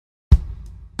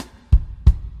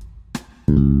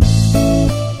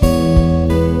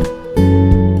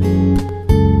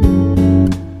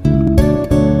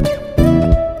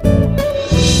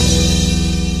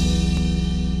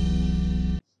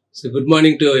So good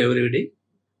morning to everybody.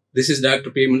 This is Dr.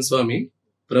 P Munaswamy,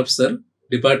 Professor,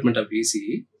 Department of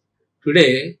ECE.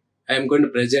 Today I am going to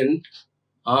present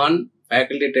on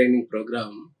faculty training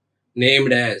program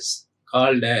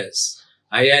called as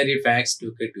IARE FACTS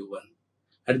 2K21.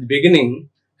 At the beginning,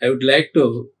 I would like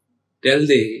to tell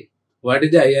what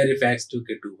is the IARE FACTS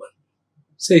 2K21.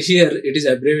 So here it is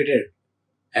abbreviated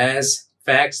as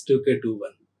FACTS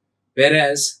 2K21,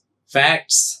 whereas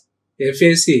FACTS,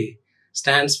 FAC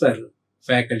stands for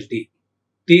faculty,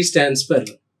 T stands for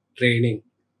training,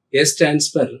 S stands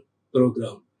for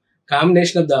program.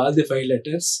 Combination of all the 5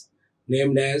 letters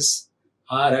named as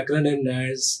or acronymed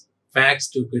as FACTS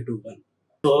 2K21.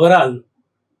 So overall,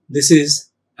 this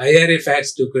is IARE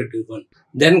FACTS 2K21.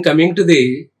 Then coming to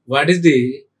why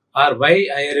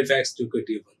IARE FACTS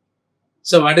 2K21.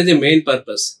 So what is the main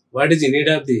purpose? What is the need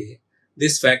of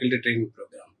this faculty training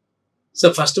program?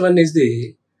 So first one is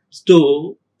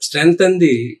to strengthen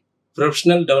the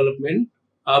professional development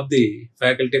of the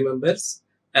faculty members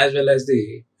as well as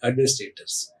the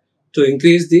administrators. To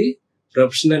increase the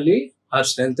professionally or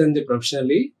strengthen the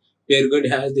professionally, we are going to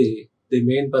have the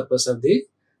main purpose of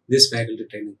this faculty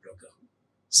training program.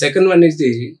 Second one is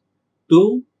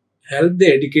to help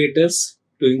the educators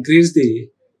to increase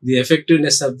the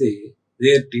effectiveness of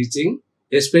their teaching,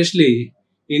 especially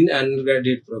in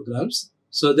undergraduate programs,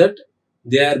 so that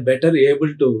they are better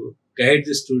able to guide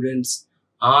the students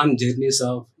on journeys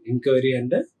of inquiry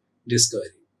and discovery.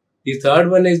 The third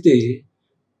one is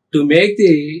to make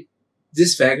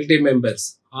these faculty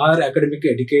members or academic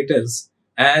educators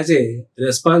as a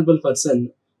responsible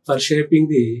person for shaping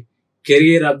the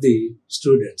career of the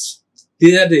students.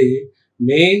 These are the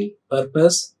main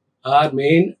purpose or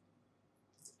main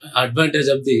advantage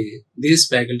of this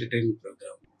faculty training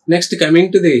program. Next,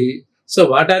 coming to so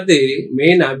what are the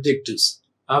main objectives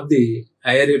of the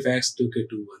IARE FACTS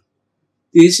 2K21?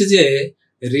 This is a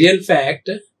real fact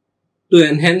to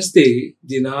enhance the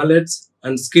knowledge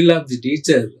and skill of the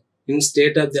teacher in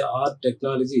state-of-the-art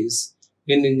technologies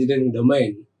in engineering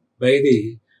domain by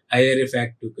the IARE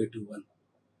FACTS 2K21.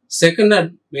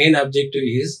 Second main objective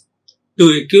is to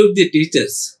equip the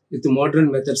teachers with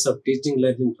modern methods of teaching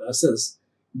learning process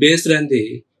based on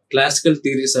the classical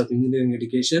theories of engineering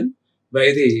education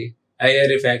by the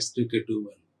IARE FACTS 2K21.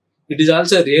 It is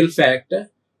also a real fact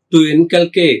to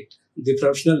inculcate the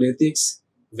professional ethics,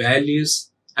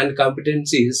 values and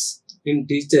competencies in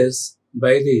teachers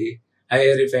by the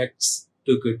IARE FACTS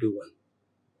 2K21.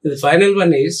 The final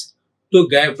one is to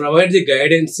provide the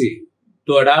guidance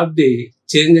to adopt the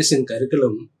changes in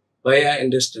curriculum via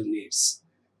industrial needs.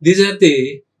 These are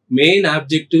the main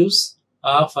objectives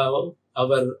of our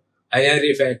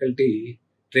IARE faculty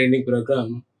training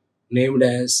program named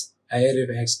as IARE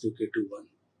FACTS 2K21.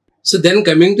 So then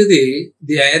coming to the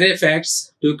IARE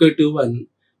FACTS 2K21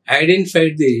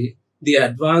 identified the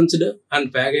advanced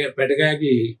and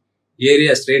pedagogy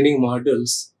areas training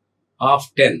modules of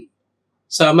 10.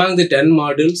 So among the 10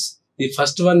 modules, the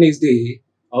first one is the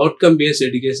outcome-based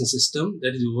education system,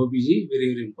 that is OBE,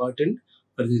 very, very important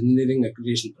for the engineering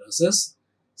accreditation process.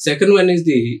 Second one is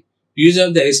the use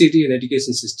of the ICT in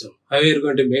education system, how we are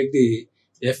going to make the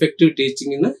effective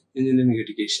teaching in engineering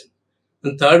education.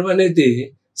 And third one is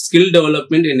the skill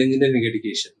development in engineering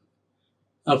education.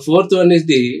 Fourth one is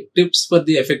the tips for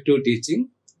the effective teaching.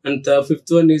 And the fifth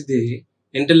one is the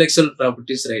intellectual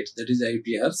properties rights, that is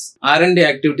IPRs. R&D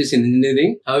activities in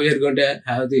engineering, how we are going to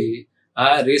have the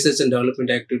research and development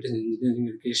activities in engineering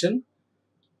education.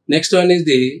 Next one is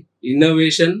the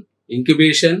innovation,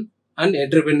 incubation and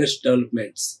entrepreneurship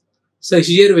developments. So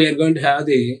here we are going to have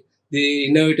the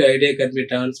innovative idea can be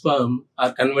transformed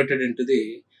or converted into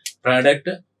the product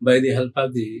by the help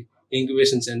of the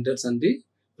incubation centers and the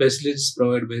facilities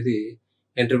provided by the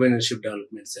entrepreneurship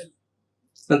development cell.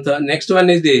 And the next one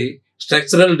is the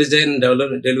structural design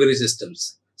and delivery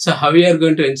systems. So how we are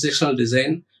going to instructional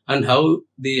design and how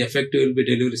the effective will be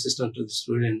delivery system to the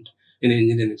student in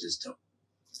engineering system.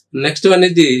 Next one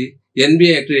is the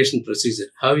NBA accreditation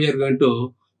procedure. How we are going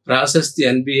to process the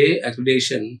NBA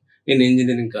accreditation in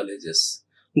engineering colleges.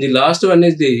 The last one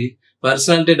is the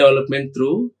personality development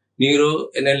through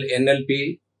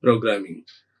NLP programming.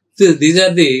 So these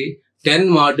are the 10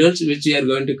 modules which we are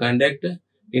going to conduct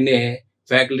in a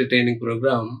faculty training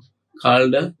program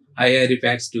called IARE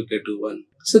FACTS 2K21.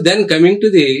 So then coming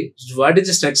to what is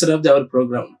the structure of our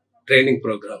program, training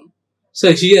program.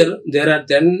 So here there are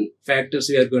 10 factors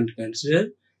we are going to consider.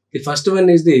 The first one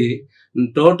is the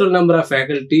total number of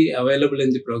faculty available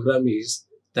in the program is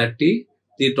 30.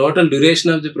 The total duration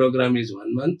of the program is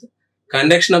 1 month.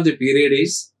 Conduction of the period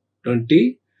is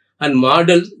 20. And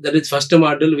model, that is first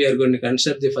model we are going to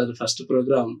consider for the first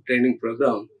program, training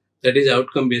program, that is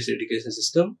outcome-based education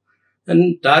system.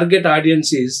 And target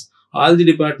audience is all the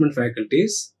department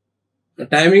faculties.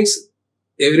 Timings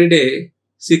every day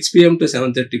 6 p.m. to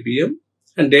 7:30 p.m.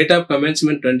 and date of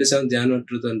commencement 27th January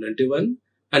 2021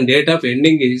 and date of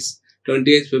ending is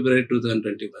 28th February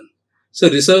 2021. So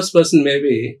resource person may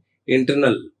be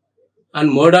internal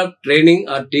and mode of training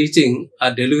or teaching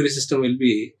or delivery system will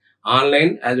be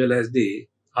online as well as the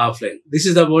offline. This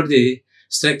is about the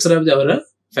structure of our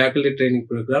faculty training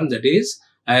program, that is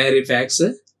IARE Facts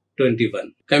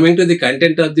 21. Coming to the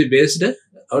content of the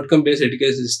outcome based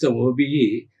education system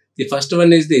OBE, the first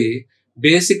one is the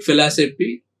basic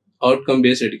philosophy outcome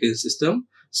based education system.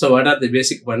 So what are the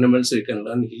basic fundamentals we can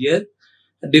learn here?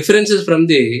 Differences from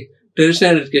the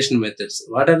traditional education methods.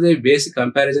 What are the basic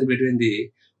comparison between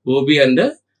the OB and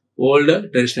the old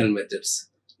traditional methods?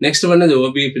 Next one is the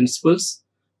OBE principles,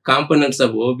 components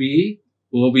of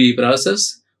OBE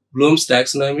process, Bloom's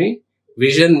taxonomy,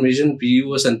 vision,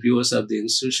 PUs and POs of the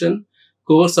institution,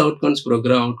 course outcomes,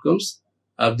 program outcomes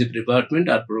of the department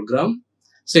or program.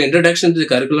 So introduction to the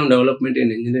curriculum development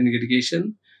in engineering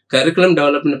education, curriculum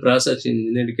development process in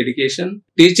engineering education,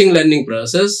 teaching learning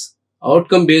process,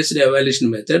 outcome based evaluation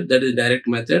method, that is direct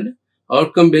method,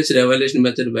 outcome based evaluation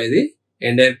method by the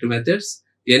indirect methods,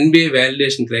 NBA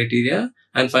validation criteria,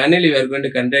 and finally we are going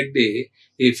to conduct the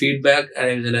feedback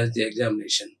as well as the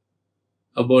examination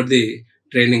about the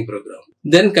training program.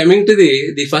 Then coming to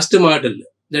the first model,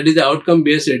 that is the outcome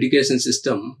based education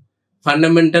system,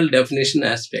 fundamental definition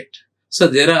aspect. So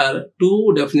there are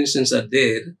two definitions are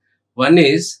there. One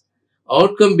is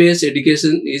outcome based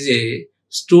education is a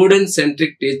student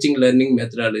centric teaching learning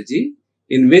methodology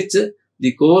in which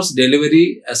the course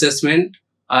delivery assessment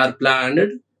are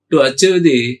planned to achieve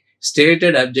the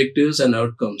stated objectives and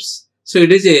outcomes. So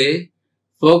it is a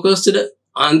focused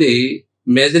on the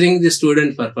measuring the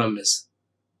student performance,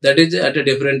 that is at a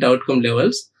different outcome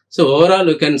levels. So overall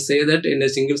you can say that in a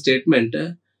single statement,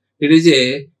 it is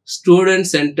a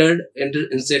student-centered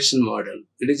instruction model.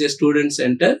 It is a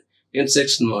student-centered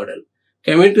instruction model.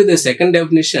 Coming to the second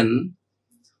definition,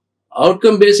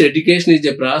 outcome-based education is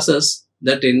a process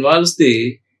that involves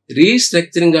the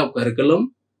restructuring of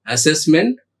curriculum,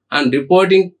 assessment, and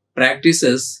reporting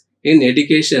practices in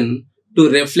education to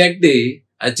reflect the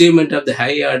achievement of the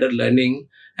high-order learning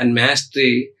and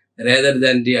mastery rather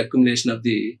than the accumulation of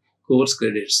the course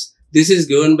credits. This is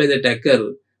given by the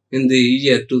Tucker in the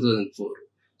year 2004.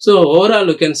 So overall,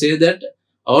 you can say that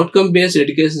outcome-based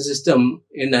education system,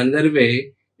 in another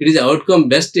way, it is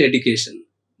outcome-based education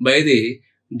by the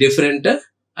different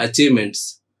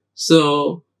achievements.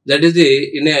 So that is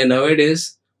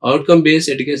nowadays outcome-based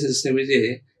education system is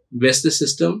a best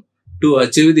system to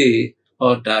achieve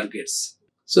our targets.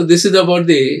 So this is about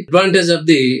the advantage of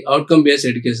the outcome-based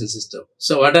education system.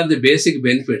 So what are the basic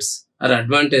benefits or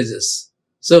advantages?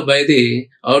 So by the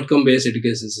outcome-based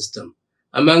education system,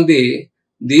 among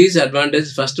these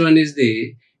advantages, first one is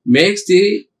makes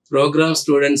the program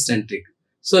student centric.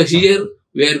 So here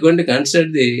we are going to consider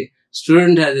the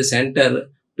student as a center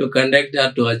to conduct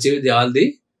or to achieve all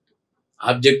the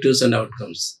objectives and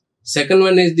outcomes. Second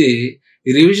one is the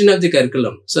revision of the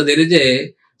curriculum. So there is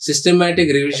a systematic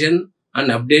revision and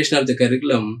updation of the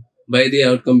curriculum by the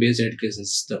outcome-based education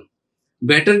system.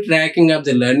 Better tracking of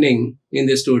the learning in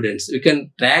the students. We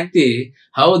can track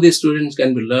how the students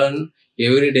can be learned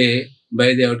every day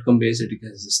by the outcome-based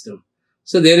education system.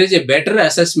 So there is a better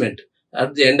assessment.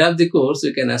 At the end of the course,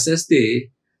 we can assess the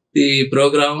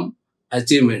program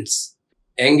achievements,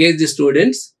 engage the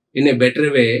students in a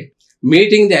better way,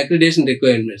 meeting the accreditation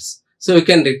requirements. So you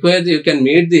can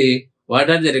meet what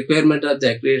are the requirements of the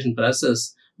accreditation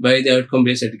process by the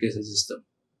outcome-based education system.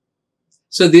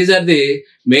 So these are the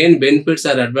main benefits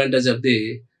or advantages of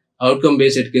the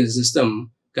outcome-based education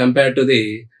system compared to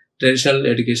the traditional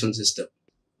education system.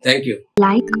 Thank you.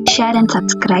 Like, share and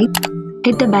subscribe.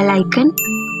 Hit the bell icon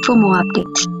for more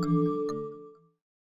updates.